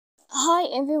Hi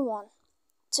everyone,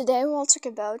 today we'll talk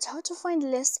about how to find a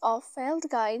list of failed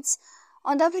guides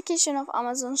on the application of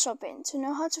Amazon Shopping. To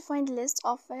know how to find a list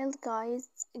of failed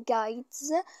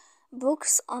guides,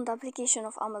 books on the application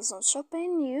of Amazon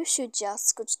Shopping, you should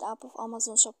just go to the app of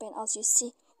Amazon Shopping as you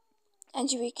see, and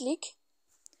you will click.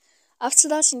 After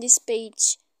that, in this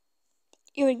page,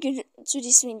 you will go to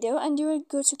this window and you will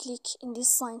go to click in this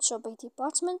sign shop by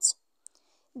department.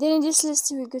 Then in this list,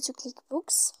 you will go to click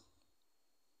books.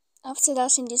 After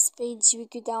that, in this page, you will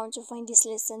go down to find this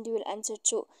list and you will enter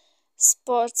to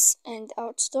sports and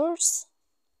outdoors.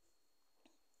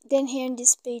 Then here in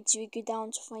this page, you will go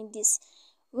down to find this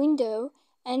window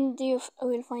and you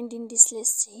will find in this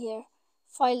list here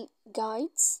file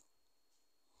guides.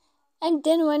 And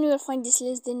then when you will find this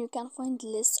list, then you can find the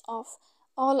list of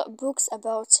all books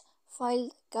about file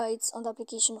guides on the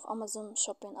application of Amazon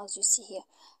Shopping as you see here.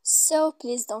 So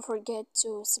please don't forget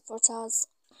to support us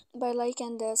by like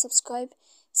and subscribe.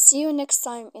 See you next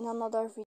time in another video.